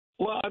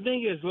Well, I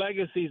think his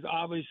legacy is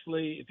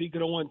obviously, if he could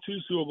have won two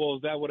Super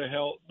Bowls, that would have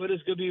helped. But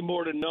it's going to be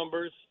more the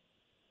numbers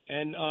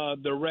and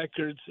the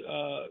records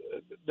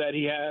that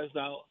he has.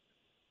 Now,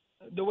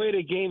 the way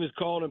the game is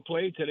called and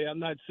played today, I'm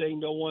not saying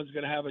no one's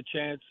going to have a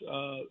chance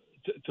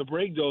to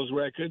break those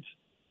records.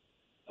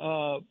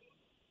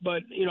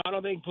 But, I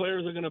don't think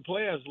players are going to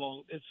play as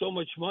long. It's so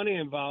much money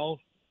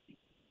involved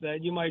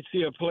that you might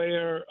see a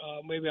player,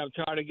 maybe I'm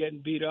tired of getting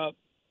beat up,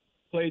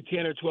 play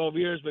 10 or 12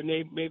 years, but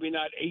maybe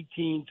not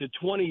 18 to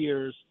 20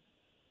 years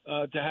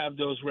to have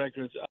those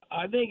records.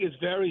 I think it's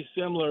very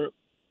similar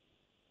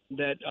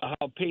that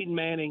how Peyton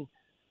Manning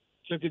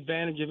took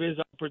advantage of his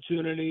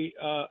opportunity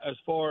as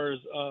far as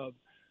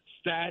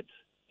stats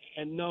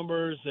and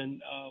numbers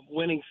and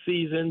winning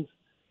seasons.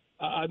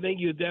 I think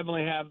you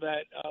definitely have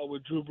that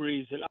with Drew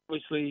Brees. And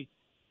obviously,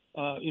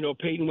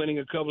 Peyton winning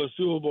a couple of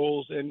Super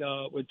Bowls and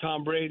with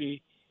Tom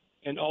Brady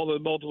and all the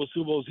multiple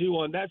Super Bowls he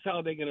won, that's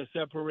how they're going to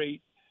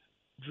separate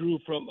Drew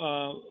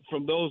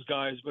from those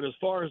guys. But as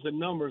far as the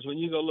numbers, when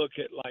you go look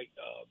at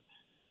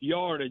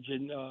yardage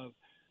and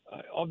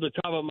off the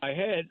top of my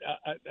head,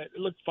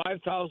 look,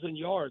 5,000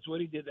 yards.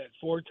 What he did that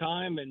four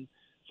times.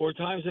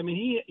 I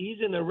mean, he's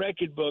in the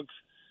record books,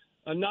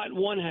 not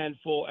one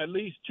handful, at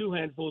least two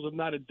handfuls, if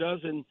not a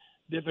dozen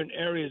different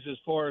areas as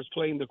far as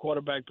playing the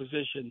quarterback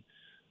position.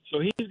 So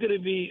he's going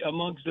to be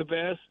amongst the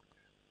best.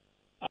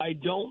 I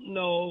don't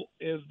know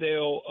if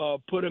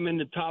they'll put him in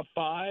the top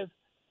five.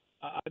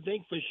 I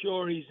think for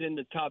sure he's in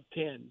the top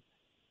 10.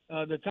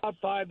 The top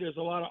five, there's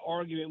a lot of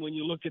argument when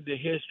you look at the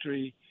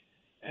history.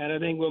 And I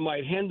think what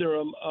might hinder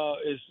him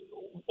is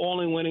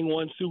only winning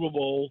one Super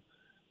Bowl.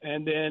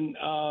 And then,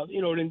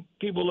 then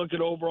people look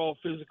at overall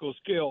physical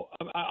skill.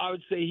 I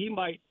would say he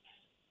might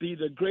be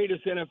the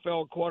greatest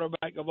NFL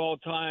quarterback of all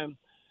time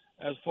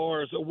as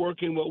far as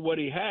working with what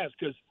he has.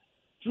 Because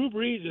Drew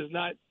Brees is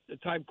not the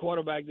type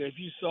quarterback that if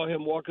you saw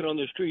him walking on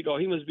the street,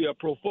 he must be a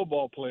pro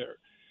football player.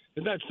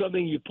 It's not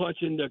something you punch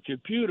in the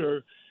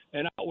computer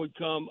and out would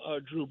come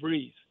Drew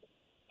Brees.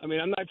 I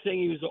mean, I'm not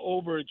saying he was an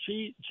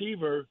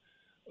overachiever,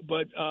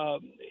 but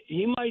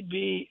he might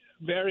be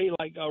very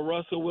like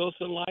Russell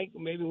Wilson-like.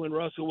 Maybe when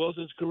Russell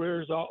Wilson's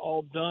career is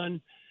all done,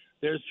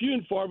 there's few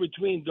and far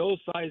between those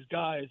size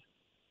guys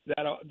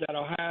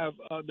that'll have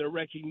the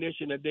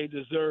recognition that they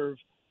deserve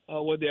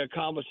what they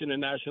accomplished in the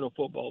National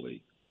Football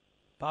League.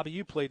 Bobby,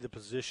 you played the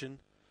position.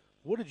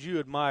 What did you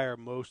admire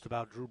most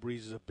about Drew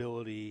Brees'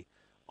 ability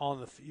on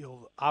the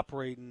field,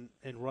 operating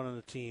and running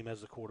the team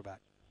as a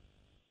quarterback?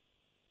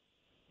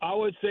 I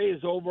would say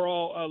his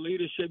overall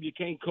leadership. You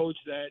can't coach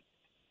that.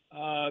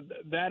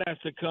 That has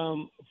to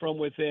come from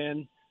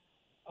within.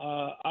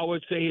 I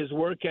would say his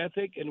work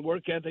ethic, and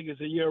work ethic is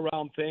a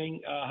year-round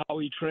thing, how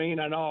he trained.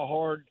 I know how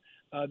hard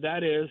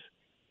that is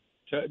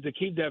to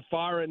keep that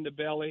fire in the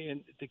belly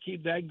and to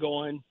keep that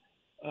going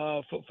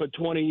for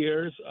 20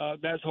 years.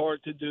 That's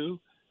hard to do.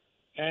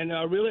 And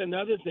really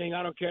another thing,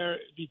 I don't care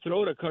if you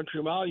throw it a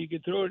country mile, you can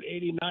throw it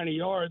 80, 90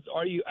 yards.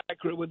 Are you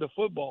accurate with the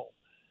football?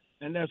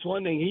 And that's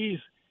one thing.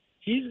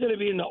 He's going to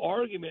be in the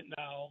argument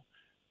now,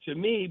 to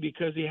me,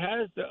 because he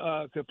has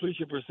the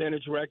completion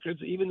percentage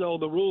records. Even though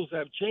the rules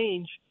have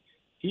changed,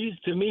 he's,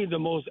 to me, the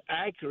most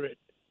accurate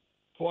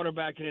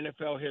quarterback in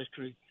NFL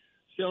history.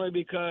 Simply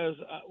because,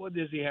 what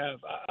does he have?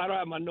 I don't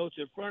have my notes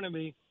in front of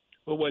me,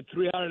 but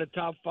 3 out of the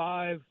top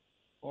 5,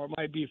 or it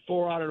might be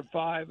 4 out of the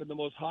 5, and the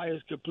most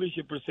highest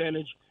completion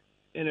percentage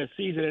in a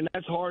season. And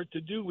that's hard to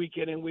do week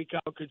in and week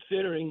out,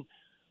 considering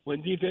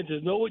when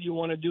defenses know what you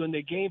want to do and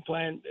they game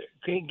plan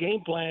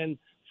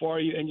for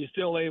you, and you're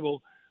still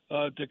able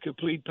to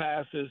complete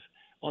passes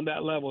on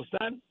that level. It's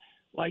not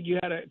like you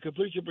had a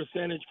completion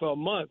percentage for a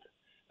month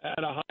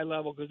at a high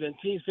level, because then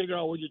teams figure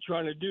out what you're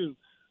trying to do.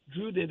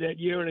 Drew did that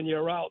year in and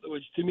year out,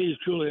 which to me is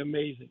truly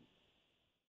amazing.